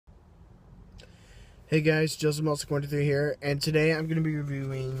Hey guys, Joseph Melsic123 here, and today I'm going to be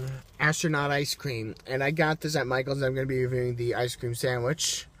reviewing Astronaut ice cream. And I got this at Michael's, and I'm going to be reviewing the ice cream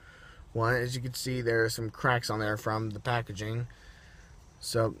sandwich one. As you can see, there are some cracks on there from the packaging.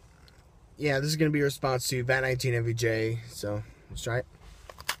 So, yeah, this is going to be a response to Vat19Nvjds, so let's try it.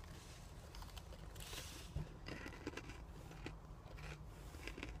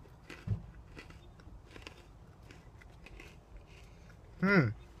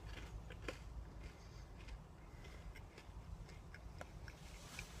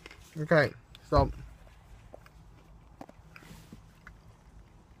 Okay, so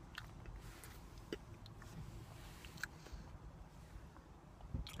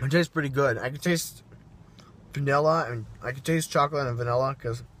it tastes pretty good. I can taste vanilla, and I can taste chocolate and vanilla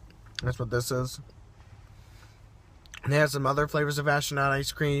because that's what this is. And they have some other flavors of astronaut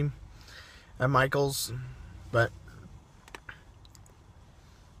ice cream at Michael's, but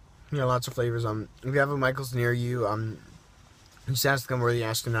lots of flavors. If you have a Michael's near you, just ask them where the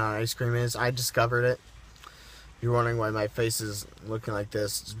astronaut ice cream is. I discovered it. If you're wondering why my face is looking like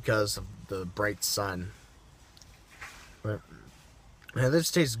this, it's because of the bright sun. But yeah,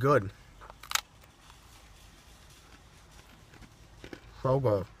 this tastes good. So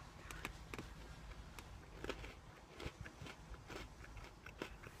good.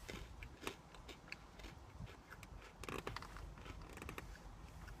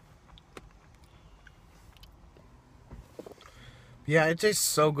 Yeah, it tastes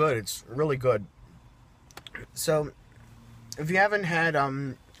so good. It's really good. So, if you haven't had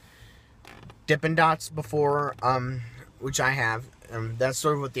Dippin' Dots before, which I have, that's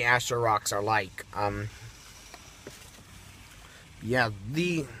sort of what the Astro Rocks are like. Yeah,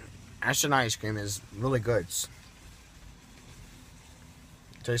 the astronaut ice cream is really good. It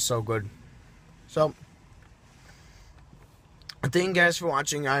tastes so good. So, thank you guys for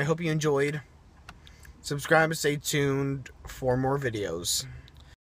watching. I hope you enjoyed. Subscribe and stay tuned for more videos.